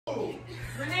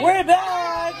We're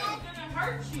back.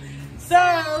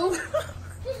 So,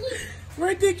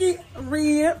 we're cooking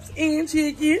ribs and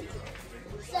chicken.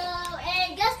 So,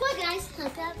 and guess what, guys?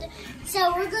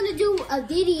 So, we're gonna do a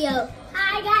video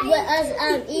with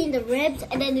us eating the ribs,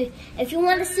 and then if you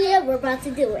want to see it, we're about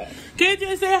to do it. Can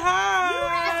you say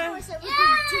hi?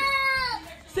 Yeah.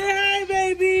 Say hi,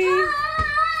 baby. Hi.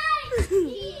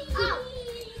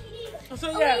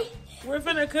 So yeah, we're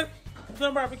finna cook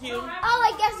some barbecue. Oh,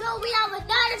 I guess we have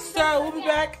another. So we'll be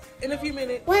back in a few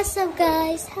minutes. What's up,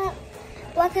 guys?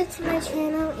 Welcome to my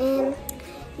channel, and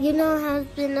you know has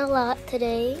been a lot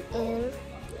today, and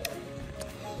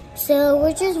so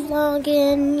we're just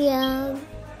vlogging, yeah,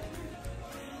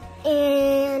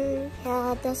 and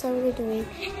yeah, that's what we're doing,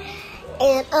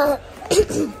 and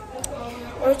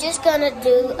we're just gonna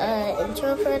do an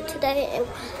intro for today,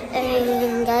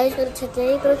 and guys, for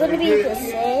today we're gonna be the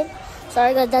same.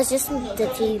 Sorry guys, that's just the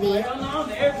TV.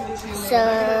 So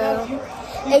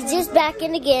it's just back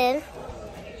in again.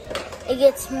 It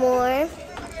gets more.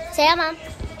 Say hi, Mom.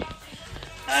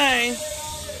 Hi.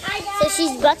 So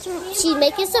she's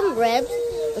making some ribs,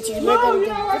 which is we're gonna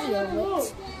do a video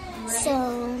with. So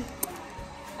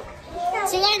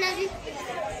say hi, Nazi.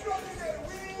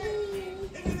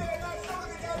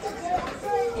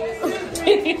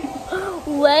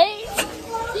 Wait.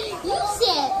 You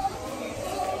said.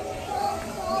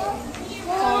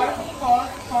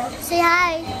 Say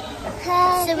hi.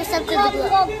 Hi. Say what's up to the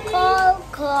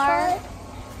car.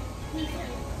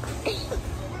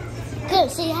 Good.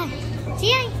 Say hi.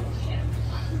 Say hi.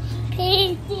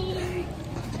 Hey.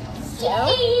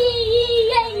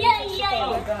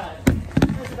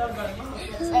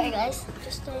 Sorry, guys.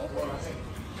 Just say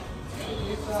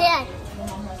hi.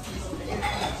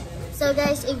 So,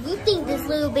 guys, if you think this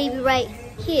little baby right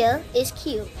here is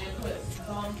cute,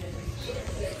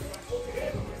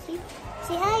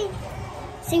 say hi.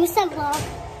 Say what's up, Mom.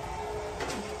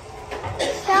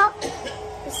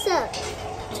 What's up?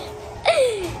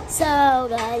 So,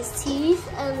 guys, he's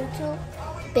a little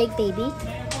big baby,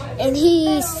 and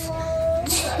he's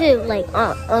two, like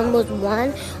almost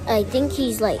one. I think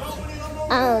he's like,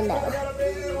 I don't know.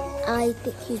 I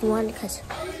think he's one because,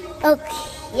 okay,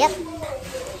 yep.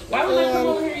 Why would I come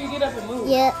over here and get up and move?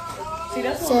 Yep. See,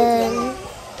 that's So,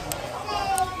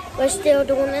 we're still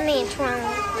doing an intro.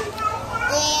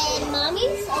 And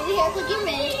Mommy's over here cooking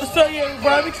ribs. So yeah, we're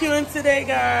barbecuing today,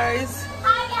 guys.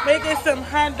 Making some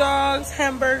hot dogs,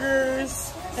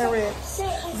 hamburgers, and ribs.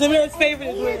 Zamira's favorite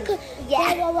is ribs.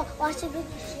 Yeah. Watch the video.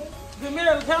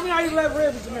 Zamira, tell me how you love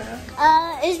ribs, Zamira.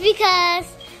 It's because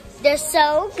they're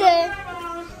so good.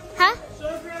 Huh?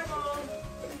 Show Grandma.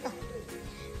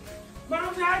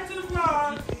 Mom, back to the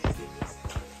vlog.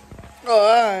 Oh,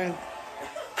 alright.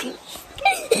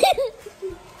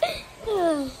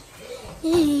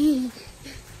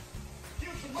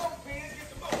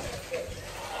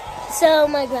 So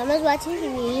my grandma's watching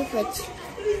TV, which,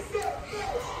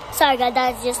 sorry guys,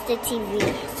 that's just the TV,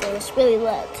 so it's really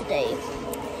loud today.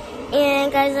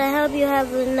 And guys, I hope you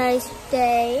have a nice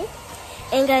day.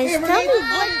 And guys,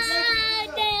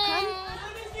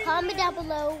 comment down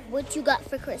below what you got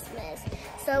for Christmas.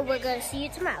 So we're gonna see you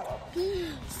tomorrow. Peace.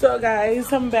 So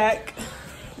guys, I'm back.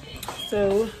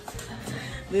 So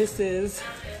this is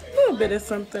a little bit of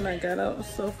something I got out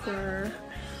so far,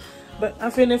 but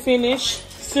I'm finna finish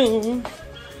soon.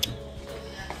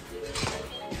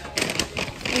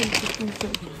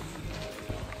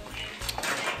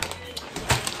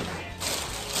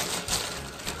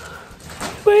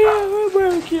 But yeah, we're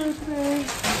barbecuing today.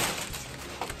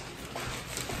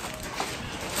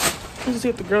 Let's see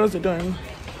what the girls are doing.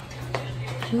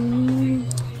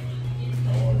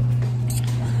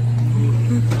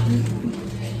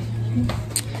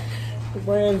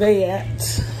 Where are they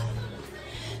at?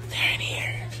 They're in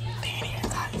here. They're in here,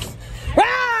 guys.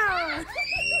 Ah!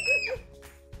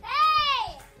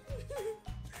 Hey!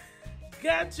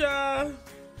 Gotcha.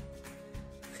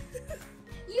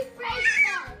 You break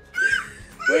them.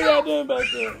 What y'all doing back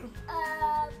there?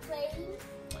 Playing.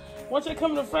 Once I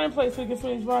come to the front place, we can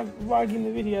finish vlogging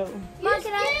the video. You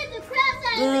scared the crap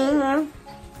out of me.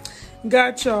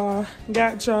 Got y'all.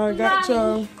 Got y'all. Got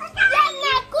y'all. That's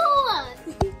not cool.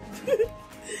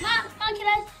 Mom, can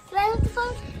I hold the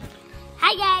phone?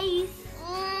 Hi, guys.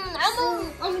 I'm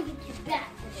gonna get you back.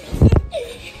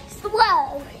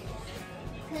 Whoa.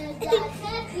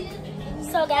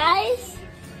 So, guys,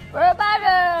 we're about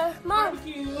to Mom,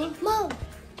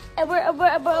 and we're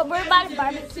about to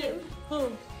barbecue. Who?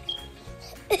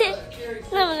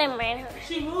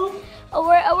 She moved?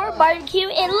 We're barbecue,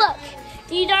 and look,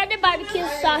 these are the barbecue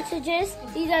sausages.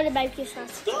 These are the barbecue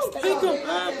sausages. Don't pick them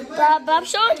up. But I'm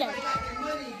showing them.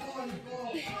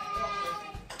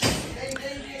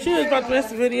 She was about to mess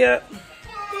the video up.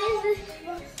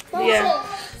 Yeah.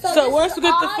 So once we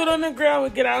get the food on the ground, we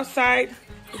get outside.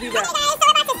 We'll be back.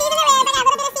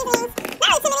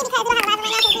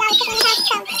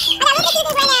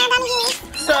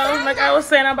 So, like I was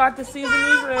saying, I'm about to season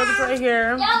these ribs right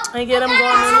here and get them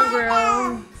going in the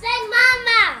grill.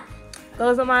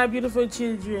 Those are my beautiful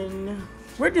children.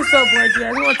 We're just so bored, you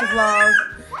guys. We want to vlog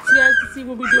so you guys can see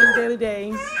what we're doing day to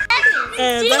day.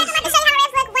 And that's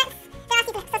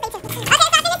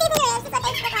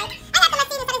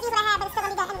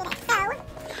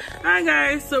Alright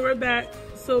guys, so we're back.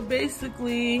 So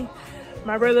basically,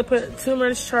 my brother put too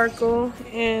much charcoal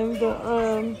in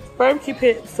the barbecue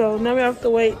pit, so now we have to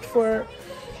wait for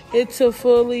it to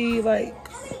fully, like,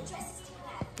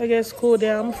 I guess, cool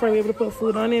down before we're able to put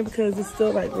food on it because it's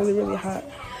still like really hot.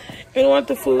 We don't want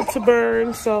the food to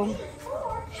burn, so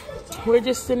we're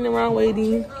just sitting around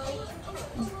waiting in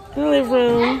the living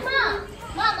room.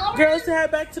 Girls, to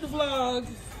head back to the vlog.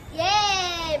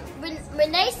 Yeah,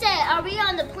 Renee said, are we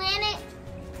on the planet?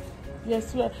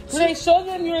 Yes, we are. Renee, show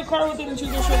them you're in a car with them and you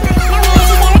can show them.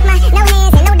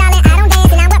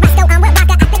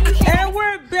 And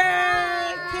we're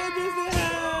back. Candace and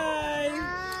hi.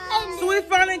 So we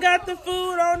finally got the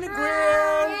food on the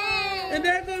grill. And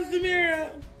there goes Samira.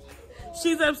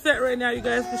 She's upset right now, you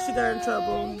guys, because she got in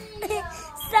trouble.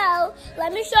 So,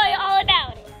 let me show you all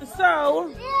about it.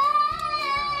 So,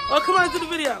 oh, come on to the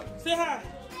video. Say hi.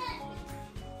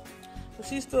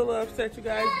 She's still a little upset, you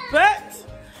guys, but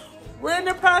we're in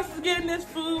the process of getting this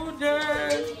food done.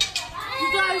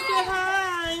 You guys say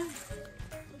hi.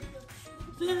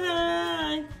 Say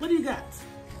hi. What do you got?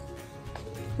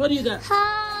 What do you got?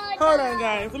 Hi. Hold on,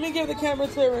 guys. Let me give the camera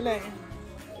to Renee.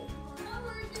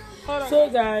 Hold on. So,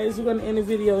 guys, we're going to end the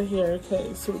video here,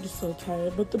 okay? So, we're just so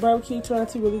tired. But the barbecue turned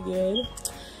out really good.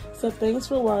 So, thanks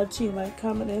for watching. Like,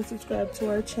 comment, and subscribe to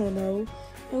our channel.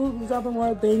 And we'll be dropping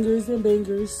more bangers and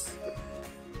bangers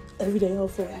every day,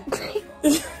 hopefully.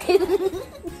 You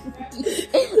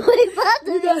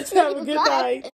guys have a good night.